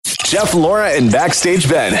Jeff, Laura, and Backstage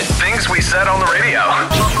Ben. Things we said on the radio.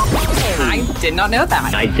 I did not know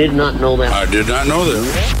that. I did not know that. I did not know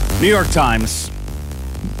that. New York Times,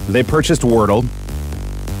 they purchased Wordle.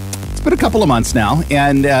 It's been a couple of months now,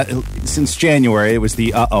 and since January, it was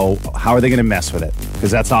the how are they going to mess with it?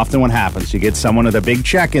 Because that's often what happens. You get someone with a big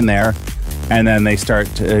check in there, and then they start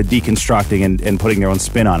deconstructing and putting their own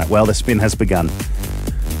spin on it. Well, the spin has begun.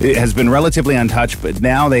 It has been relatively untouched, but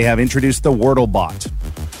now they have introduced the Wordle bot.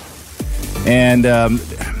 And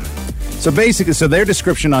so basically, their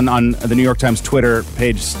description on the New York Times Twitter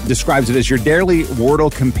page describes it as your daily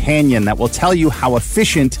Wordle companion that will tell you how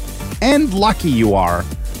efficient and lucky you are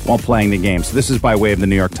while playing the game. So this is by way of the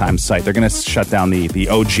New York Times site. They're going to shut down the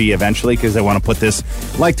OG eventually because they want to put this,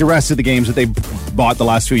 like the rest of the games that they bought the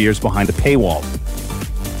last few years, behind a paywall.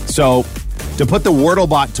 So to put the Wordle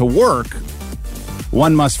bot to work,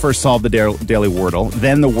 one must first solve the daily Wordle.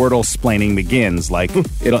 Then the Wordle splaining begins. Like,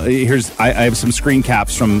 I have some screen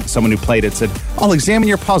caps from someone who played it. Said, "I'll examine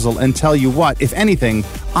your puzzle and tell you what, if anything,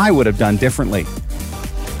 I would have done differently."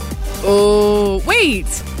 Oh, wait.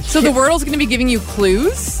 So the Wordle's going to be giving you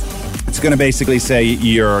clues? It's going to basically say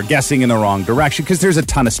you're guessing in the wrong direction because there's a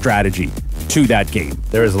ton of strategy to that game.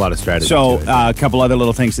 There is a lot of strategy. So a couple other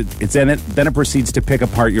little things. It's in it. Then it proceeds to pick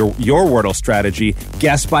apart your Wordle strategy,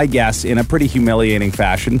 guess by guess, in a pretty humiliating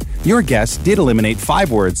fashion. Your guess did eliminate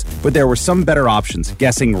 5 words, but there were some better options.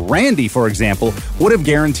 Guessing Randy, for example, would have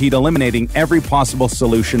guaranteed eliminating every possible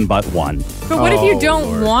solution but one. But what if you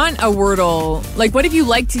don't want a Wordle? Like, what if you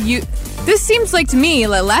like to use... This seems like, to me,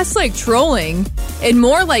 less like trolling and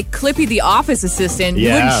more like Clippy the office assistant who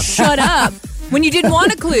wouldn't shut up when you didn't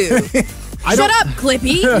want a clue. Shut up,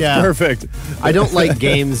 Clippy. Yeah. Perfect. I don't like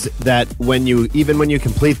games that even when you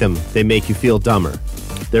complete them, they make you feel dumber.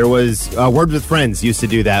 There was Words with Friends used to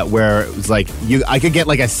do that, where it was like I could get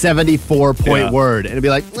like a 74-point word, and it'd be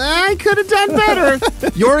like, I could have done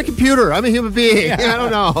better. You're a computer. I'm a human being. Yeah. I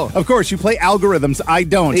don't know. Of course, you play algorithms. I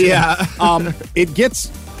don't. Yeah. It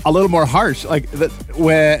gets a little more harsh.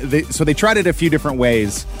 So they tried it a few different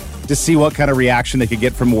ways to see what kind of reaction they could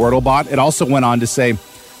get from WordleBot. It also went on to say,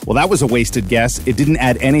 well, that was a wasted guess. It didn't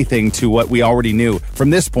add anything to what we already knew. From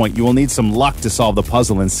this point, you will need some luck to solve the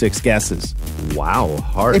puzzle in 6 guesses. Wow,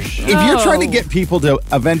 harsh. If you're trying to get people to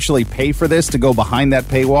eventually pay for this, to go behind that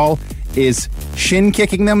paywall, is shin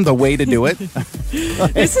kicking them the way to do it?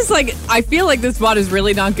 This is like, I feel like this bot is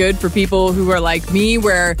really not good for people who are like me,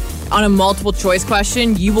 where on a multiple choice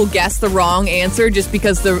question, you will guess the wrong answer just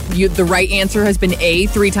because the right answer has been A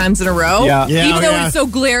 3 times in a row. Yeah. Even though it's so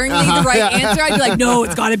glaringly the right answer, I'd be like, no,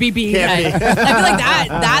 it's got to be B. I feel like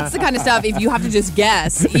that's the kind of stuff, if you have to just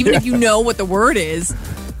guess, even if you know what the word is.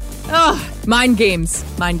 Mind games.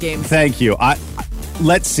 Thank you.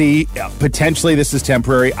 Let's see. Potentially, this is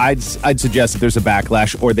temporary. I'd suggest if there's a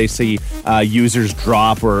backlash, or they see users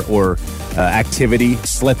drop or activity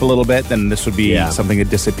slip a little bit, then this would be something to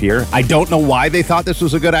disappear. I don't know why they thought this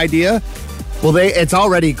was a good idea. Well, it's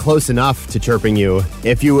already close enough to chirping you.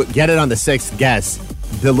 If you get it on the 6th guess,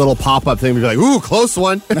 the little pop-up thing would be like, ooh, close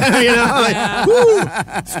one.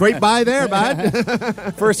 Straight by there,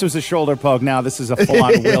 bud. First it was a shoulder poke. Now this is a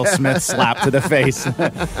full-on Will Smith slap to the face.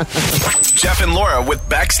 Jeff and Laura with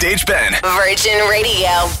Backstage Ben. Virgin Radio.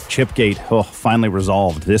 Chipgate, finally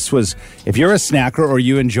resolved. This was, if you're a snacker or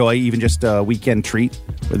you enjoy even just a weekend treat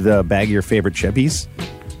with a bag of your favorite chippies,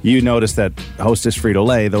 you notice that Hostess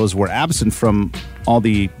Frito-Lay, those were absent from all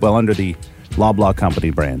the, under the Loblaw Company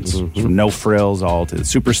brands, from No Frills all to the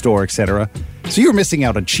Superstore, etc. So you're missing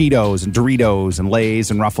out on Cheetos and Doritos and Lay's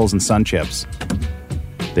and Ruffles and Sun Chips.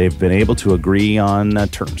 They've been able to agree on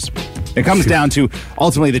terms. It comes down to,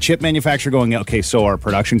 ultimately, the chip manufacturer going, okay, so our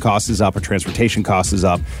production cost is up, our transportation cost is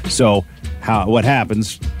up. So what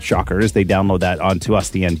happens, shocker, is they download that onto us,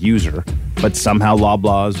 the end user. But somehow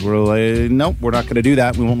Loblaws were like, nope, we're not going to do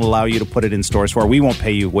that. We won't allow you to put it in stores for. We won't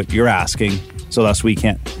pay you what you're asking, so thus we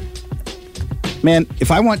can't. Man,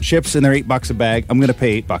 if I want chips and they're $8 a bag, I'm going to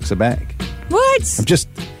pay $8 a bag. What?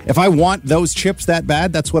 If I want those chips that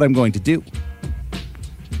bad, that's what I'm going to do.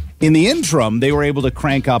 In the interim, they were able to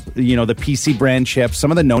crank up, the PC brand chips,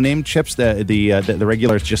 some of the no-name chips, the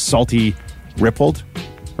regular just salty rippled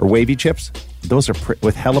or wavy chips. Those are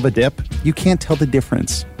with hell of a dip. You can't tell the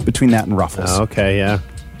difference between that and Ruffles. Okay, yeah.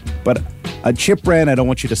 But a chip brand I don't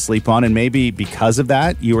want you to sleep on, and maybe because of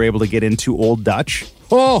that, you were able to get into Old Dutch.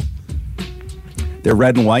 They're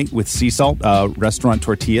red and white with sea salt restaurant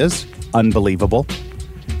tortillas. Unbelievable.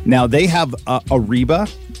 Now, they have Ariba,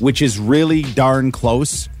 which is really darn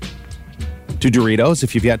close to Doritos.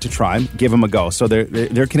 If you've yet to try them, give them a go. So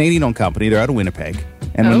they're a Canadian-owned company. They're out of Winnipeg.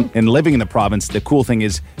 And living in the province, the cool thing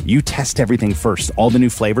is you test everything first. All the new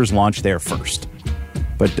flavors launch there first.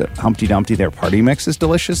 But Humpty Dumpty, their party mix is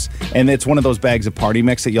delicious. And it's one of those bags of party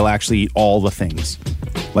mix that you'll actually eat all the things.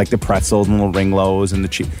 Like the pretzels and the Ringlows and the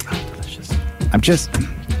cheese. Delicious. I'm just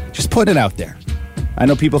putting it out there. I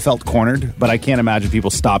know people felt cornered, but I can't imagine people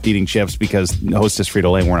stopped eating chips because Hostess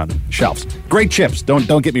Frito-Lay weren't on the shelves. Great chips,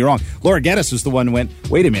 don't get me wrong. Laura Geddes was the one who went,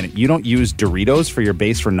 wait a minute, you don't use Doritos for your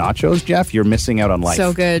base for nachos, Jeff? You're missing out on life.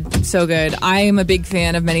 So good, so good. I am a big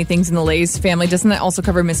fan of many things in the Lay's family. Doesn't that also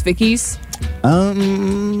cover Miss Vicky's?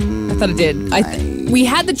 I thought it did. We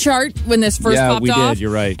had the chart when this first popped off. Yeah, we did,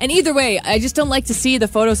 you're right. And either way, I just don't like to see the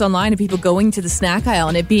photos online of people going to the snack aisle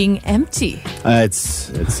and it being empty. It's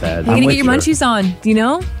sad. You're going to get your munchies on, do you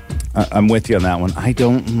know? I'm with you on that one. I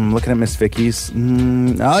don't. Looking at Miss Vicky's.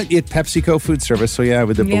 It's PepsiCo food service, so I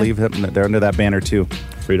would believe that they're under that banner too.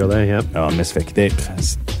 Frito-Lay, yep. Oh, Miss Vicky.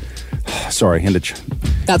 Sorry,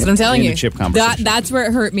 that's what I'm telling you. Chip conversation. That's where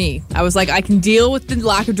it hurt me. I was like, I can deal with the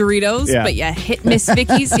lack of Doritos, but you hit Miss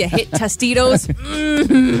Vicky's, you hit Tostitos.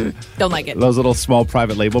 Don't like it. Those little small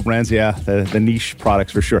private label brands, the niche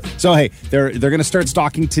products for sure. So hey, they're going to start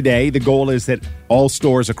stocking today. The goal is that all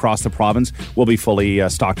stores across the province will be fully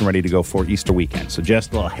stocked and ready to go for Easter weekend. So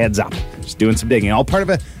just a little heads up, just doing some digging. All part of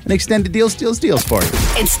an extended deals for you.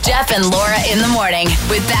 It's Jeff and Laura in the morning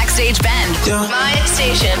with Backstage Ben. My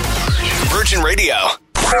station. Virgin Radio.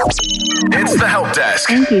 It's the Help Desk.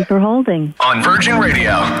 Thank you for holding. On Virgin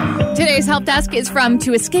Radio. Today's Help Desk is from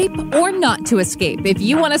To Escape or Not to Escape. If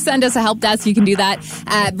you want to send us a Help Desk, you can do that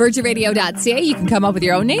at virginradio.ca. You can come up with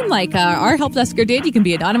your own name like our Help Desker did. You can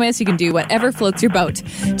be anonymous. You can do whatever floats your boat.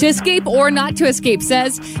 To Escape or Not to Escape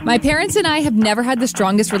says, my parents and I have never had the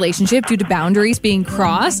strongest relationship due to boundaries being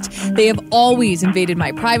crossed. They have always invaded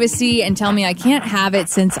my privacy and tell me I can't have it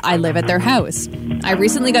since I live at their house. I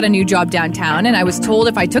recently got a new job downtown and I was told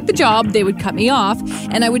if I took the job, they would cut me off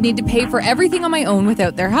and I would need to pay for everything on my own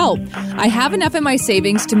without their help. I have enough in my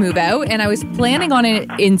savings to move out and I was planning on it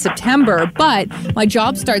in September, but my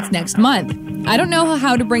job starts next month. I don't know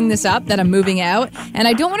how to bring this up that I'm moving out and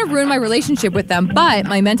I don't want to ruin my relationship with them, but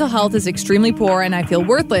my mental health is extremely poor and I feel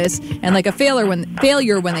worthless and like a failure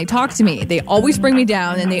when they talk to me. They always bring me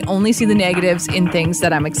down and they only see the negatives in things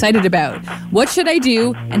that I'm excited about. What should I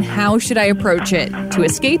do and how should I approach it? To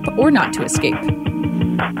escape or not to escape?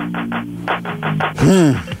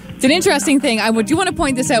 It's an interesting thing. I do want to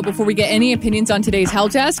point this out before we get any opinions on today's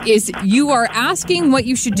Help Desk, is you are asking what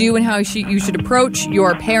you should do and how you should approach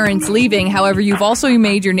your parents leaving. However, you've also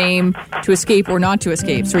made your name to escape or not to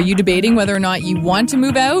escape. So are you debating whether or not you want to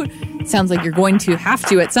move out? It sounds like you're going to have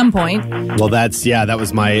to at some point. Well, that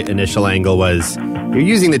was my initial angle was you're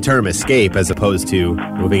using the term escape as opposed to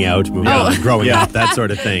moving out, growing up, that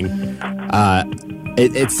sort of thing.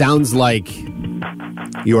 It sounds like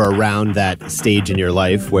you're around that stage in your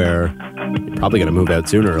life where you're probably going to move out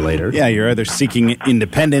sooner or later. Yeah, you're either seeking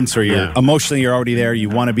independence or you're emotionally you're already there. You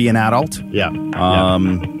want to be an adult. Yeah.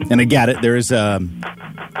 And I get it. There is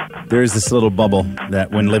this little bubble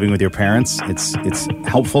that when living with your parents, it's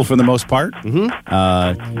helpful for the most part.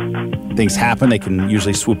 Mm-hmm. Things happen. They can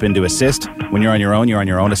usually swoop in to assist. When you're on your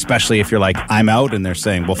own, especially if you're like, I'm out, and they're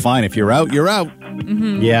saying, well, fine, if you're out, you're out.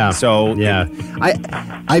 Mm-hmm. Yeah. So, yeah.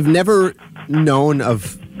 I've never known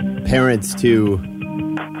of parents to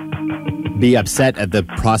be upset at the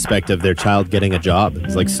prospect of their child getting a job.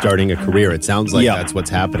 It's like starting a career. It sounds like that's what's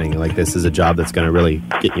happening. Like this is a job that's going to really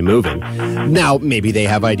get you moving. Now, maybe they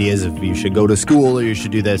have ideas of you should go to school or you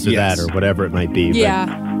should do this or that or whatever it might be. Yeah.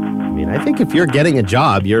 But, I mean, I think if you're getting a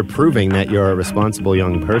job, you're proving that you're a responsible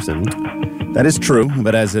young person. That is true,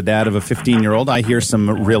 but as a dad of a 15-year-old, I hear some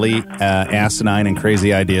really asinine and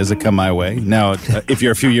crazy ideas that come my way. Now, if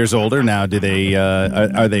you're a few years older, now do they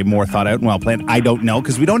are they more thought out and well planned? I don't know,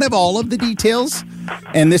 because we don't have all of the details,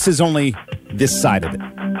 and this is only this side of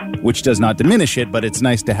it, which does not diminish it, but it's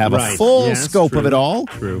nice to have a full scope of it all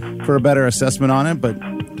for a better assessment on it. But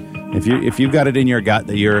if you've got it in your gut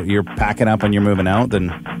that you're packing up and you're moving out,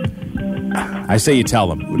 then I say you tell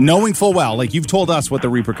them, knowing full well, like you've told us what the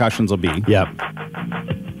repercussions will be. Yep.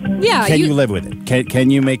 Yeah. Can you live with it? Can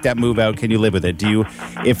you make that move out? Can you live with it? Do you,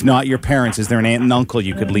 if not your parents, is there an aunt and uncle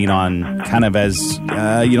you could lean on kind of as,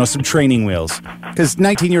 some training wheels? Because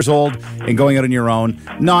 19 years old and going out on your own,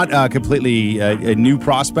 not completely a new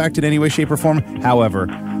prospect in any way, shape, or form. However,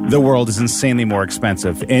 the world is insanely more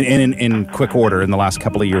expensive and in quick order in the last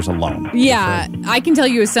couple of years alone. Yeah. I can tell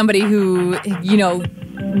you as somebody who,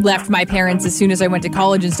 left my parents as soon as I went to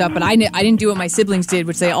college and stuff, but I didn't do what my siblings did,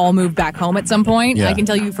 which they all moved back home at some point. Yeah. I can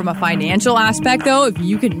tell you from a financial aspect, though, if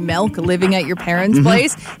you can milk living at your parents'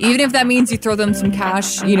 place, even if that means you throw them some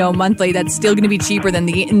cash, monthly, that's still going to be cheaper than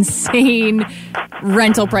the insane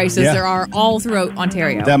rental prices there are all throughout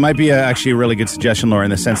Ontario. That might be actually a really good suggestion, Laura,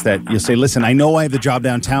 in the sense that you'll say, listen, I know I have the job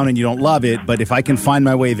downtown and you don't love it, but if I can find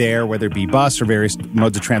my way there, whether it be bus or various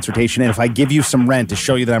modes of transportation, and if I give you some rent to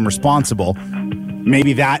show you that I'm responsible,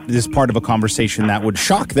 maybe that is part of a conversation that would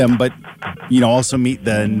shock them, but also meet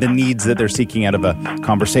the needs that they're seeking out of a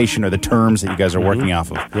conversation or the terms that you guys are working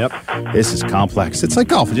off of. Yep. This is complex. It's like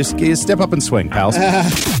golf. Just step up and swing, pals.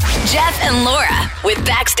 Jeff and Laura with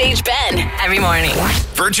Backstage Ben every morning.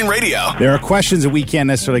 Virgin Radio. There are questions that we can't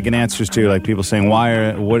necessarily get answers to, like people saying,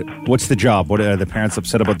 what's the job? What are the parents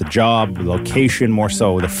upset about the job, the location, more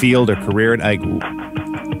so the field or career?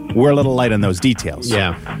 We're a little light on those details.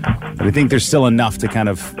 Yeah. But I think there's still enough to kind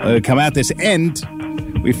of come at this. And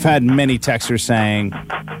we've had many texters saying,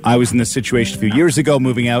 I was in this situation a few years ago.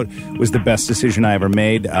 Moving out was the best decision I ever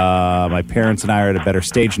made. My parents and I are at a better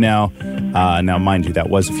stage now. Now, mind you, that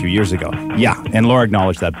was a few years ago. Yeah, and Laura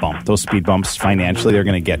acknowledged that bump. Those speed bumps, financially, they're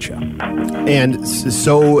going to get you. And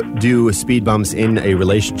so do speed bumps in a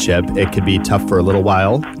relationship. It could be tough for a little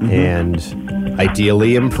while and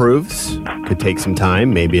ideally improves. Could take some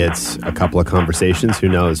time. Maybe it's a couple of conversations. Who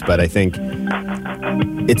knows? But I think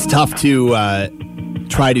it's tough to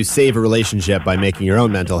try to save a relationship by making your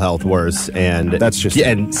own mental health worse, and that's just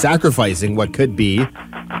and sacrificing what could be.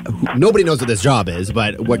 Nobody knows what this job is,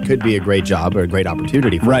 but what could be a great job or a great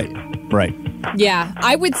opportunity for you. Right. Yeah,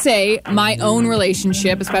 I would say my own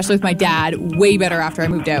relationship, especially with my dad, way better after I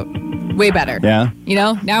moved out. Way better. Yeah.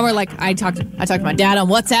 Now we're like, I talk to my dad on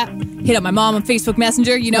WhatsApp, hit up my mom on Facebook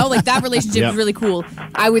Messenger, that relationship is really cool.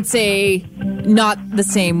 I would say not the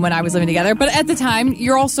same when I was living together, but at the time,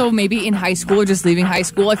 you're also maybe in high school or just leaving high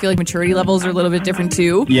school. I feel like maturity levels are a little bit different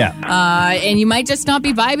too. Yeah. And you might just not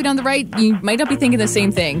be vibing on you might not be thinking the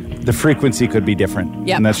same thing. The frequency could be different.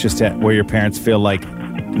 Yeah. And that's just it, where your parents feel like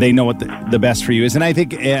they know what the best for you is. And I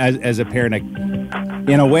think as a parent,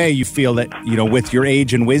 in a way, you feel that, with your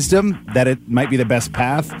age and wisdom, that it might be the best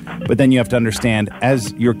path. But then you have to understand,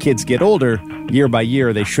 as your kids get older, year by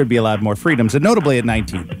year, they should be allowed more freedoms. And notably at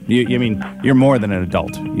 19, you're more than an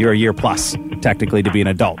adult. You're a year plus, technically, to be an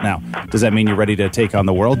adult. Now, does that mean you're ready to take on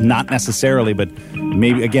the world? Not necessarily, but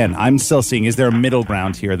maybe, again, I'm still seeing, is there a middle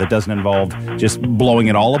ground here that doesn't involve just blowing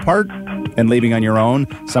it all apart and leaving on your own?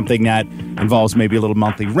 Something that involves maybe a little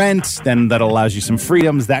monthly rent, then that allows you some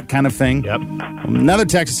freedoms, that kind of thing. Yep. Another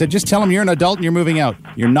text said, just tell them you're an adult and you're moving out.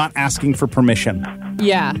 You're not asking for permission.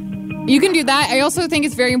 Yeah. You can do that. I also think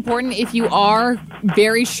it's very important if you are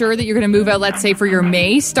very sure that you're going to move out, let's say for your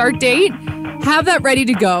May start date, have that ready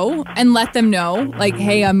to go and let them know, like,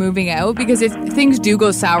 hey, I'm moving out. Because if things do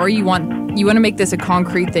go sour, you want to make this a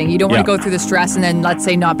concrete thing. You don't want to go through the stress and then, let's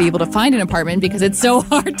say, not be able to find an apartment because it's so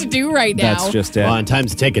hard to do right now. That's just it. Well, and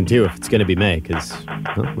time's ticking, too, if it's going to be May, because,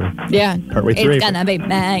 yeah. Partway through. It's going to be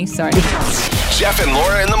May. Sorry. Jeff and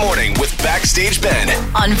Laura in the morning with Backstage Ben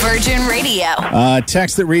on Virgin Radio.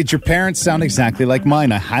 Text that reads, your parents sound exactly like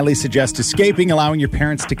mine. I highly suggest escaping, allowing your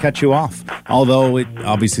parents to cut you off. Although it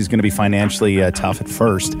obviously is going to be financially tough at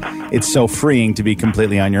first, it's so freeing to be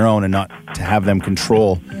completely on your own and not to have them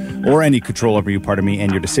control or any control over you,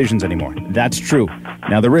 and your decisions anymore. That's true.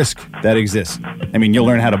 Now, the risk that exists. You'll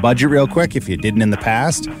learn how to budget real quick if you didn't in the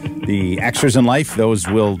past. The extras in life, those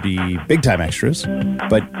will be big-time extras.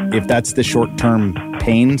 But if that's the short-term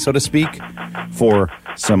pain, so to speak, for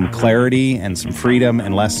some clarity and some freedom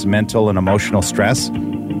and less mental and emotional stress,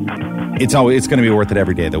 it's going to be worth it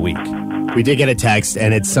every day of the week. We did get a text,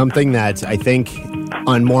 and it's something that I think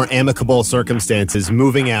on more amicable circumstances,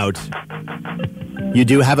 moving out, you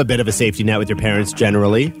do have a bit of a safety net with your parents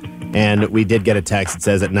generally. And we did get a text that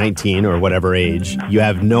says at 19 or whatever age, you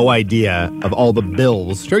have no idea of all the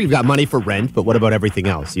bills. Sure, you've got money for rent, but what about everything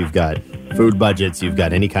else? You've got food budgets, you've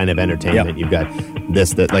got any kind of entertainment, You've got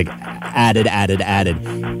this, that, like, added.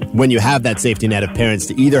 When you have that safety net of parents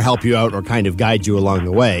to either help you out or kind of guide you along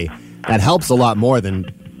the way, that helps a lot more than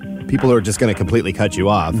people who are just going to completely cut you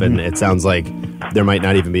off. Mm-hmm. And it sounds like there might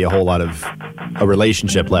not even be a whole lot of a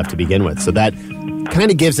relationship left to begin with. So that kind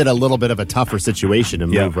of gives it a little bit of a tougher situation to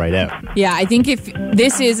move right out. Yeah, I think if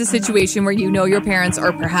this is a situation where your parents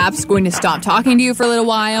are perhaps going to stop talking to you for a little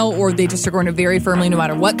while, or they just are going to very firmly, no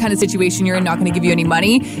matter what kind of situation you're in, not going to give you any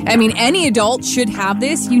money. Any adult should have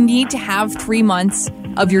this. You need to have 3 months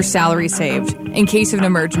of your salary saved in case of an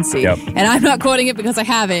emergency. Yep. And I'm not quoting it because I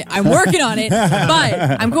have it. I'm working on it.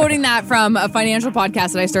 But I'm quoting that from a financial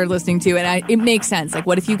podcast that I started listening to, and it makes sense. Like,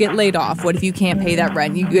 what if you get laid off? What if you can't pay that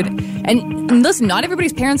rent? And listen, not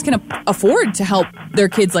everybody's parents can afford to help their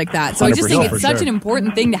kids like that. So I just think it's such an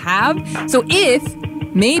important thing to have. So if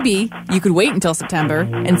maybe you could wait until September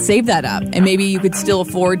and save that up, and maybe you could still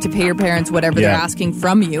afford to pay your parents whatever they're asking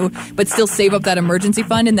from you, but still save up that emergency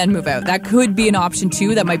fund and then move out. That could be an option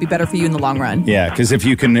too. That might be better for you in the long run. Yeah, because if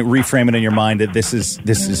you can reframe it in your mind that this is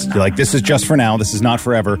just for now, this is not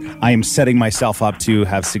forever. I am setting myself up to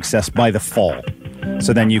have success by the fall.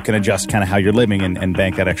 So then you can adjust kind of how you're living and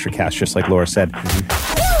bank that extra cash, just like Laura said.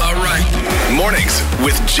 All right. Mornings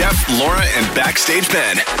with Jeff, Laura, and Backstage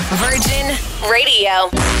Ben. Virgin Radio.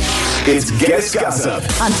 It's Guest Gossip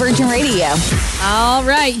On Virgin Radio. All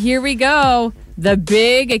right, here we go. The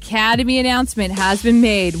big Academy announcement has been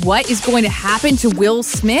made. What is going to happen to Will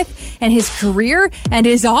Smith and his career and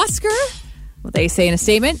his Oscar? Well, they say in a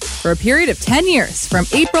statement, for a period of 10 years from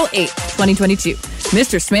April 8th, 2022,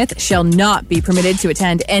 Mr. Smith shall not be permitted to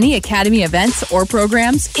attend any Academy events or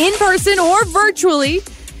programs in person or virtually,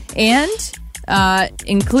 and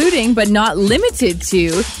including but not limited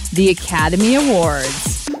to the Academy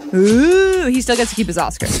Awards. Ooh, he still gets to keep his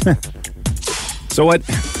Oscar. So what,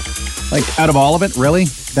 like, out of all of it, really?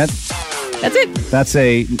 That's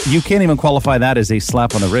it. You can't even qualify that as a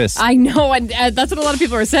slap on the wrist. I know, and that's what a lot of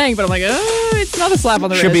people are saying, but I'm like, it's not a slap on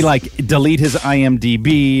the wrist. Should be like, delete his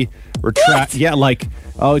IMDb, retract. Yeah, like,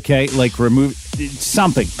 okay, like remove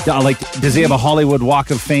something. Like, does he have a Hollywood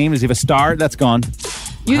Walk of Fame? Does he have a star? That's gone.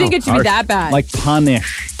 You think it should be that bad? Like,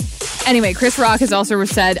 punish. Anyway, Chris Rock has also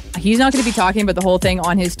said he's not going to be talking about the whole thing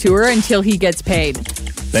on his tour until he gets paid.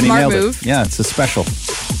 Then Smart he nailed move. It. Yeah, it's a special.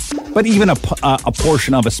 But even a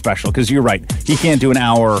portion of a special, because you're right, he can't do an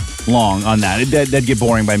hour long on that. That'd get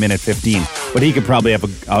boring by minute 15. But he could probably have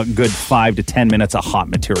a good 5 to 10 minutes of hot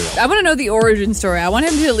material. I want to know the origin story. I want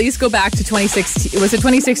him to at least go back to 2016. Was it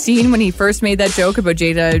 2016 when he first made that joke about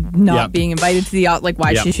Jada not being invited to the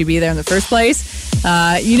why she should be there in the first place? Give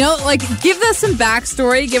us some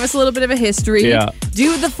backstory. Give us a little bit of a history. Yeah.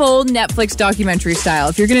 Do the full Netflix documentary style.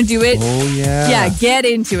 If you're going to do it, yeah, get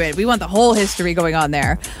into it. We want the whole history going on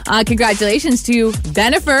there. Congratulations to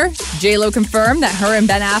Bennifer. J-Lo confirmed that her and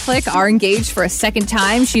Ben Affleck are engaged for a second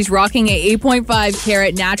time. She's rocking a 8.5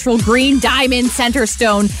 carat natural green diamond center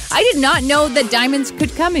stone. I did not know that diamonds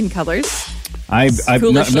could come in colors. I've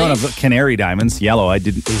known of canary diamonds, yellow. I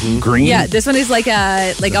didn't green. Yeah, this one is like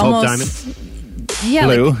almost diamond. Yeah,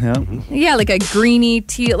 blue. Yeah, like a greeny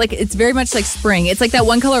teal. Like it's very much like spring. It's like that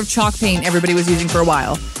one color of chalk paint everybody was using for a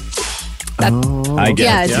while. I get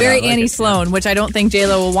yeah, it. it's very Annie Sloan, which I don't think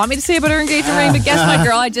J-Lo will want me to say about her engagement ring, but guess what,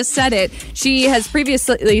 girl? I just said it. She has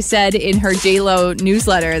previously said in her J-Lo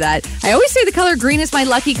newsletter that I always say the color green is my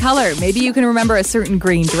lucky color. Maybe you can remember a certain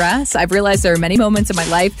green dress. I've realized there are many moments in my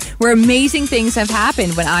life where amazing things have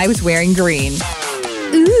happened when I was wearing green.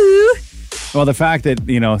 Ooh. Well, the fact that,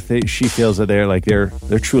 she feels that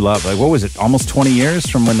they're true love. Like, what was it? Almost 20 years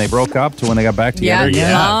from when they broke up to when they got back together?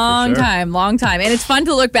 Yeah, long time. And it's fun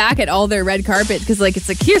to look back at all their red carpet because, it's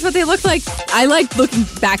like, here's what they look like. I like looking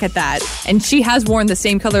back at that. And she has worn the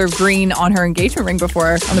same color of green on her engagement ring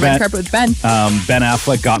before on the red carpet with Ben. Ben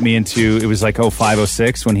Affleck got me into, it was like 05,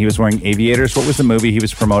 06 when he was wearing aviators. What was the movie he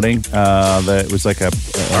was promoting? It was like a...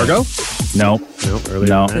 Argo? No. Earlier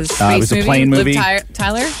No. than that. It was a plane movie.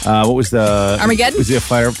 Tyler? What was the... Armageddon? Was he a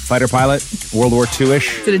fighter pilot? World War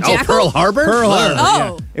II-ish? Is it a jackal? Pearl Harbor? Pearl Harbor.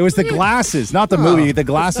 Oh. Yeah. It was the glasses, not the movie. The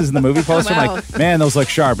glasses in the movie poster. Wow. I'm like, man, those look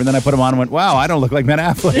sharp. And then I put them on and went, wow, I don't look like Ben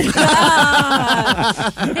Affleck.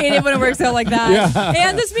 Hate it when it works out like that. Yeah.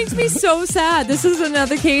 And this makes me so sad. This is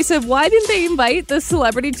another case of why didn't they invite the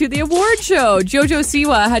celebrity to the award show? JoJo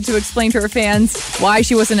Siwa had to explain to her fans why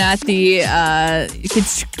she wasn't at the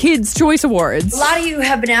Kids' Choice Awards. A lot of you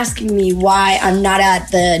have been asking me why I'm not at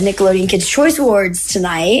the Nickelodeon Kids' Choice Awards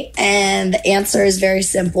tonight, and the answer is very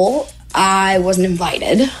simple. I wasn't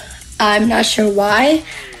invited. I'm not sure why,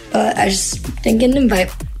 but I just didn't get an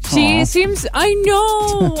invite. She seems, I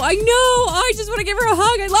know. I just want to give her a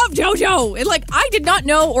hug. I love JoJo. And I did not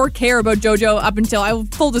know or care about JoJo up until,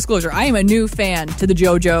 full disclosure, I am a new fan to the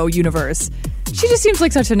JoJo universe. She just seems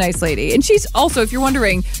like such a nice lady. And she's also, if you're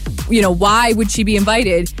wondering, why would she be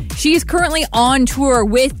invited? She is currently on tour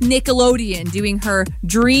with Nickelodeon, doing her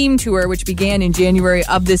Dream Tour, which began in January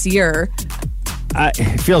of this year.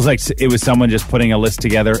 It feels like it was someone just putting a list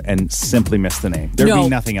together and simply missed the name. There'd be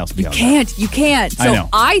nothing else beyond that. You can't. So I know.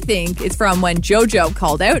 I think it's from when JoJo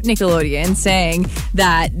called out Nickelodeon saying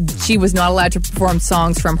that she was not allowed to perform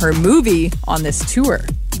songs from her movie on this tour.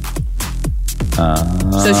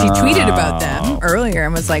 So she tweeted about them earlier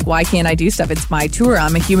and was like, "Why can't I do stuff? It's my tour.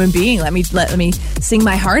 I'm a human being. Let me sing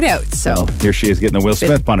my heart out." So here she is getting the Will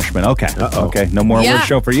Smith punishment. Okay. Okay. No more word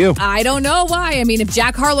show for you. I don't know why. I mean, if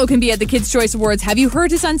Jack Harlow can be at the Kids' Choice Awards, have you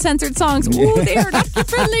heard his uncensored songs? Ooh, they are not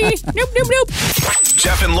friendly. Nope.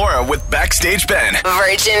 Jeff and Laura with Backstage Ben.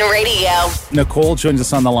 Virgin Radio. Nicole joins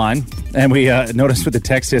us on the line, and we noticed with the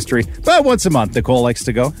text history, but once a month, Nicole likes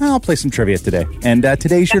to go, I'll play some trivia today. And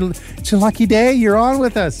today's your lucky day. You're on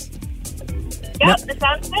with us. Yep, that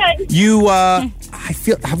sounds good. You,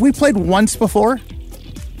 have we played once before?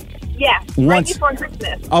 Yeah, Once. right before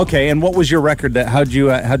Christmas. Okay, and what was your record? How'd you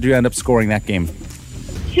end up scoring that game?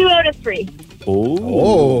 2 out of 3.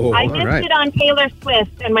 Oh, I missed it on Taylor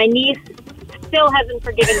Swift, and my niece still hasn't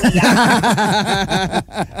forgiven me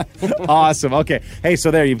yet. Awesome. Okay. Hey, so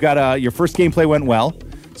there you've got your first gameplay went well.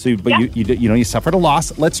 So, but you suffered a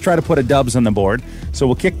loss. Let's try to put a dubs on the board. So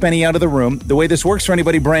we'll kick Benny out of the room. The way this works for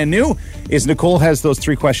anybody brand new is Nicole has those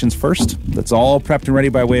 3 questions first. That's all prepped and ready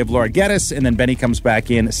by way of Laura Geddes, and then Benny comes back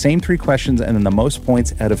in. Same 3 questions, and then the most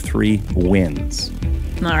points out of 3 wins.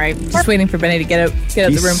 All right, just waiting for Benny to get out of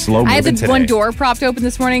the room. Slow I had the moving one today. door propped open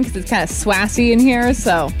this morning because it's kind of swassy in here.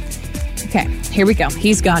 So, okay, here we go.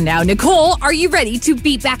 He's gone now. Nicole, are you ready to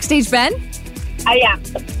beat Backstage Ben? I am.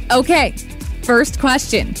 Okay, first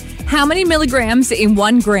question. How many milligrams in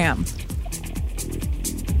 1 gram?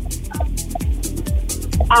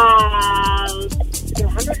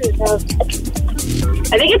 100 is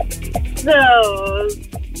I think it's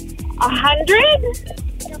 100?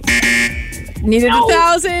 Needed No.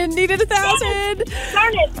 1,000. Needed 1,000.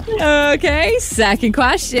 Darn it. Okay, second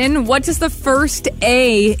question. What does the first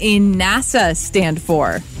A in NASA stand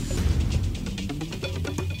for?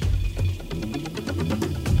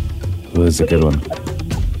 That was a good one.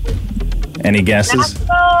 Any guesses?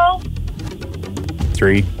 Astro-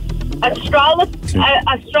 3. astrology?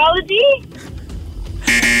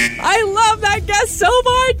 I love that guess so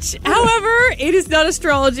much. However, it is not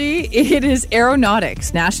astrology. It is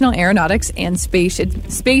aeronautics, National Aeronautics and Space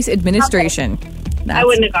Administration. I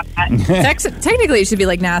wouldn't have got that. Technically, it should be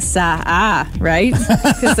like NASA, right?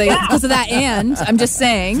 Because of that and. I'm just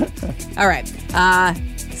saying. All right.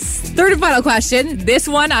 Third and final question. This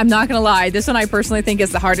one, I'm not going to lie. This one I personally think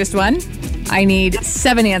is the hardest one. I need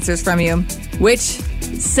 7 answers from you. Which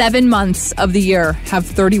 7 months of the year have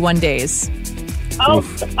 31 days? Oh,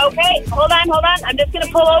 okay. Hold on. I'm just going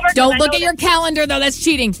to pull over. Don't look at your calendar, though. That's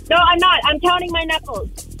cheating. No, I'm not. I'm counting my knuckles.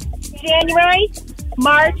 January,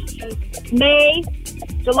 March, May,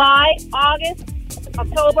 July, August,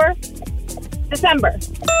 October, December.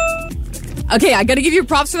 Okay, I got to give you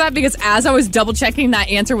props for that because as I was double checking that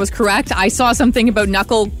answer was correct, I saw something about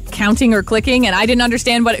knuckle counting or clicking, and I didn't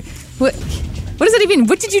understand what does that even?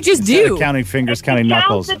 What did you just do? Counting fingers, counting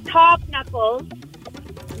knuckles. Count the top knuckles,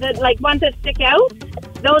 the ones that stick out.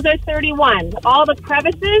 Those are 31. All the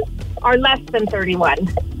crevices are less than 31.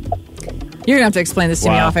 You're gonna have to explain this to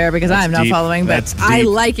me off air because I'm not deep. following. But That's I deep.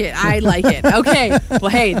 like it. Okay. Well,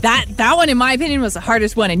 hey, that one in my opinion was the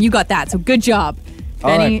hardest one, and you got that. So good job.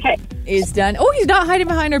 All Benny right. is done. Oh, he's not hiding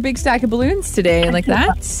behind our big stack of balloons today like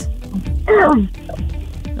that. Oh,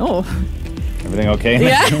 Everything okay?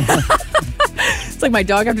 yeah. It's like my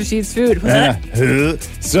dog after she eats food. What's that?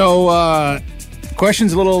 So,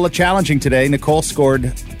 question's a little challenging today. Nicole scored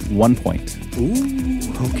 1 point.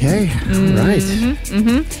 Okay.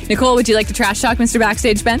 Right. Nicole, would you like to trash talk Mr.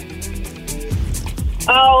 Backstage Ben?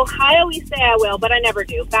 Oh, I always say I will, but I never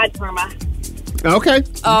do. Bad karma. Okay.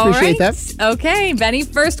 All Appreciate right. that. Okay, Benny,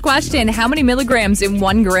 first question. How many milligrams in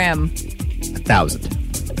 1 gram? 1,000.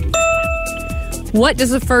 What does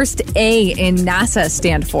the first A in NASA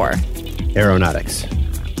stand for? Aeronautics.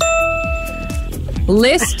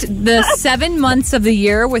 List the 7 months of the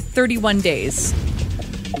year with 31 days.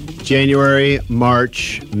 January,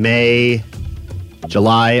 March, May,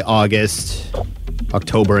 July, August,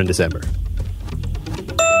 October, and December.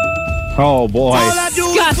 Oh, boy.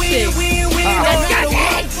 Disgusting.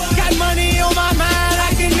 Got money on my mind,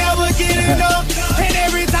 I can never get enough. And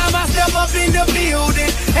every time I step up in the building,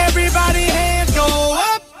 everybody hands go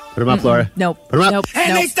up. Put them up, Laura. Nope. Put them up. Nope.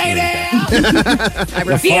 And they Nope. stay there. I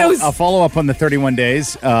refuse. I'll follow up on the 31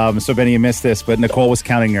 days. So, Benny, you missed this, but Nicole was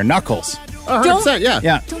counting your knuckles. 100%, yeah.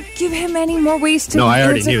 Yeah. Don't give him any more ways to. No, I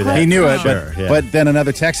already answer knew that. questions. He knew it, Sure, yeah. but then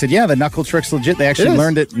another text said, yeah, the knuckle trick's legit. They actually It is.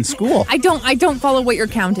 learned it in school. I don't follow what you're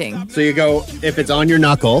counting. So you go, if it's on your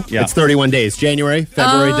knuckle, Yeah. it's 31 days. January,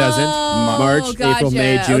 February doesn't. March, gotcha. April,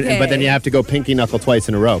 May, June. Okay. But then you have to go pinky knuckle twice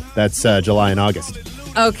in a row. That's July and August.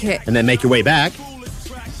 Okay. And then make your way back.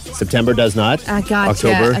 September does not. Gotcha.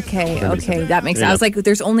 October. Okay. November, That makes sense. Yeah. I was like,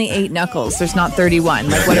 there's only 8 knuckles. There's not 31.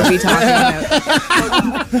 Like, what are we talking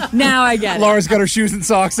about? Now I get it. Laura's got her shoes and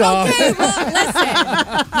socks off. Okay, well, listen.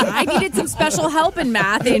 I needed some special help in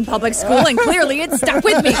math in public school, and clearly it stuck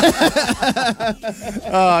with me.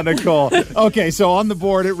 Oh, Nicole. Okay, so on the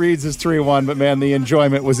board it reads as 3-1, but man, the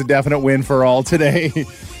enjoyment was a definite win for all today.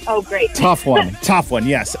 Oh, great. Tough one,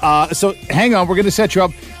 yes. So hang on, we're going to set you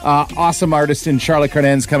up. Awesome artist in Charlotte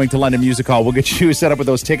Cardin's coming to London Music Hall. We'll get you set up with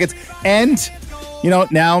those tickets. And,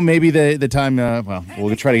 now maybe the time,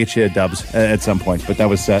 we'll try to get you dubs at some point. But that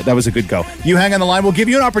was a good go. You hang on the line. We'll give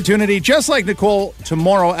you an opportunity, just like Nicole,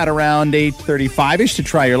 tomorrow at around 8:35-ish to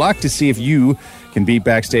try your luck to see if you can beat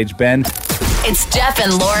Backstage Ben. It's Jeff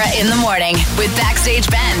and Laura in the morning with Backstage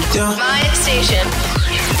Ben. My station.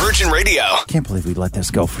 Virgin Radio. Can't believe we let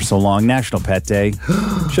this go for so long. National Pet Day.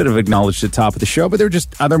 Should have acknowledged the top of the show, but there were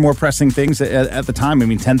just other more pressing things at the time. I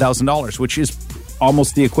mean, $10,000, which is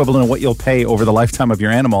almost the equivalent of what you'll pay over the lifetime of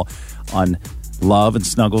your animal on love and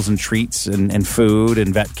snuggles and treats and food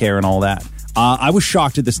and vet care and all that. I was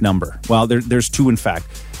shocked at this number. Well, there's two, in fact.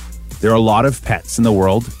 There are a lot of pets in the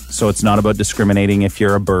world, so it's not about discriminating if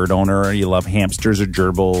you're a bird owner or you love hamsters or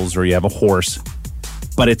gerbils or you have a horse.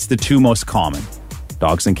 But it's the two most common,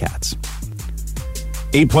 dogs and cats.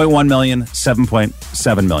 8.1 million,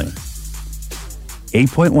 7.7 million.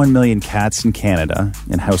 8.1 million cats in Canada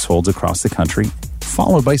in households across the country,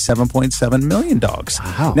 followed by 7.7 million dogs.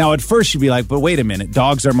 Wow. Now, at first, you'd be like, but wait a minute,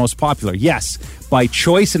 dogs are most popular. Yes, by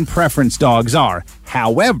choice and preference, dogs are.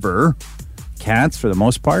 However, cats, for the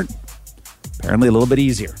most part, apparently a little bit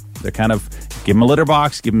easier. They're kind of, give them a litter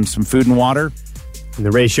box, give them some food and water. And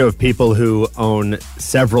the ratio of people who own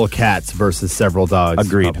several cats versus several dogs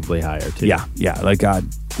Agreed. is probably higher, too. Yeah. Like,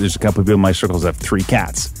 there's a couple of people in my circles that have 3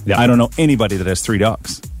 cats. Yeah. I don't know anybody that has 3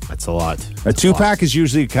 dogs. That's a lot. A 2-pack is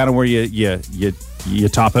usually kind of where you top out, You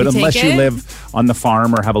take unless you it? live on the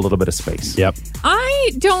farm or have a little bit of space. Yep.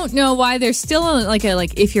 I don't know why there's still like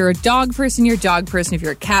if you're a dog person, you're a dog person. If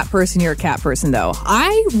you're a cat person, you're a cat person, though.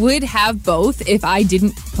 I would have both if I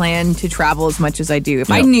didn't plan to travel as much as I do.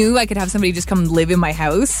 If I knew I could have somebody just come live in my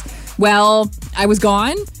house while I was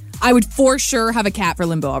gone, I would for sure have a cat for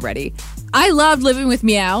Limbo already. I loved living with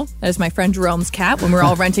Meow. That is my friend Jerome's cat when we were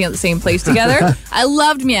all renting at the same place together. I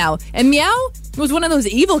loved Meow. And Meow was one of those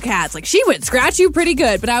evil cats. Like, she would scratch you pretty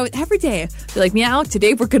good. But I would, every day, be like, Meow,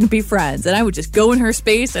 today we're going to be friends. And I would just go in her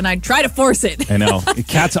space and I'd try to force it. I know.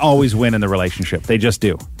 Cats always win in the relationship. They just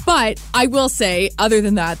do. But I will say, other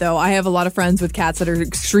than that, though, I have a lot of friends with cats that are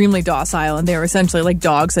extremely docile, and they're essentially like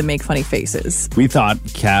dogs that make funny faces. We thought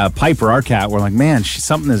Piper, our cat, we're like, man,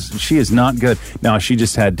 she is not good. No, she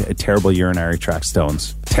just had terrible urinary tract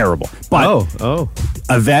stones. Terrible. But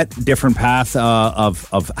a vet, different path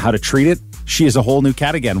of how to treat it. She is a whole new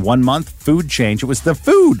cat again. 1 month, food change. It was the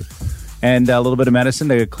food. And a little bit of medicine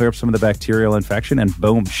to clear up some of the bacterial infection, and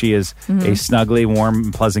boom, she is a snuggly,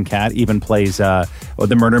 warm, pleasant cat. Even plays, the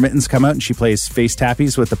Murder Mittens come out, and she plays face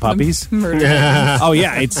tappies with the puppies. Oh,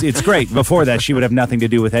 yeah, it's great. Before that, she would have nothing to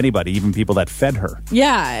do with anybody, even people that fed her.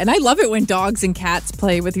 Yeah, and I love it when dogs and cats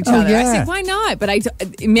play with each other. yeah. I say, why not? But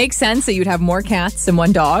it makes sense that you'd have more cats than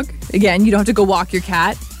one dog. Again, you don't have to go walk your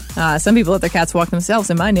cat. Some people let their cats walk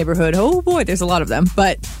themselves in my neighborhood. Oh, boy, there's a lot of them.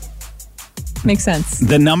 But makes sense.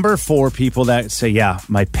 The number for people that say, yeah,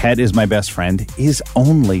 my pet is my best friend is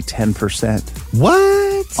only 10%.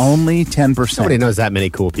 What? Only 10%. Nobody knows that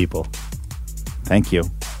many cool people. Thank you.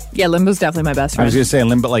 Yeah, Limbo's definitely my best I friend. was going to say,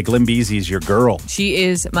 Limbeezy's your girl. She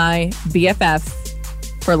is my BFF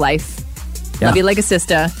for life. Yeah. Love you like a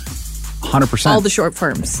sister. 100%. All the short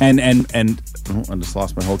forms. And I just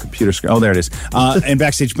lost my whole computer screen. Oh, there it is. And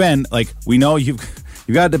Backstage Ben, like, we know you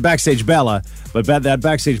got the Backstage Bella, but that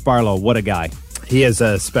Backstage Barlow, what a guy. He is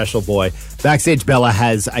a special boy. Backstage Bella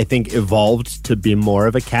has, I think, evolved to be more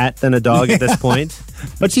of a cat than a dog at this point.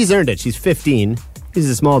 But she's earned it. She's 15. She's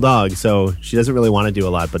a small dog, so she doesn't really want to do a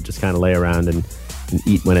lot, but just kind of lay around and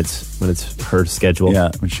eat when it's her schedule.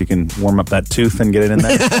 Yeah, when she can warm up that tooth and get it in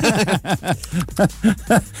there.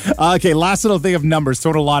 Okay, last little thing of numbers.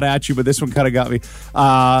 Throwing a lot at you, but this one kind of got me.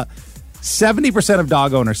 70% of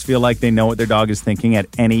dog owners feel like they know what their dog is thinking at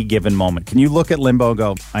any given moment. Can you look at Limbo and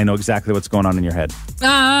go, I know exactly what's going on in your head?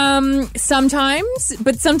 Sometimes,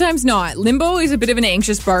 but sometimes not. Limbo is a bit of an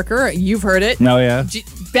anxious barker. You've heard it. No, yeah.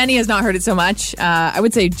 Benny has not heard it so much. I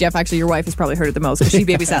would say, Jeff, actually, your wife has probably heard it the most because she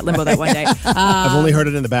babysat Limbo that one day. I've only heard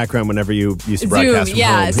it in the background whenever you used to broadcast Zoom, from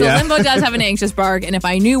yeah. home. So Limbo does have an anxious bark, and if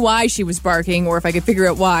I knew why she was barking or if I could figure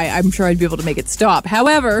out why, I'm sure I'd be able to make it stop.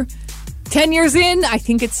 However, 10 years in, I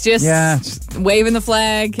think it's just waving the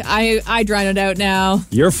flag. I drown it out now.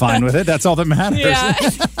 You're fine with it. That's all that matters. Yeah.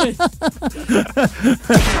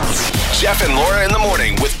 Jeff and Laura in the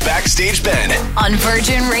morning with Backstage Ben on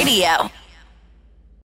Virgin Radio.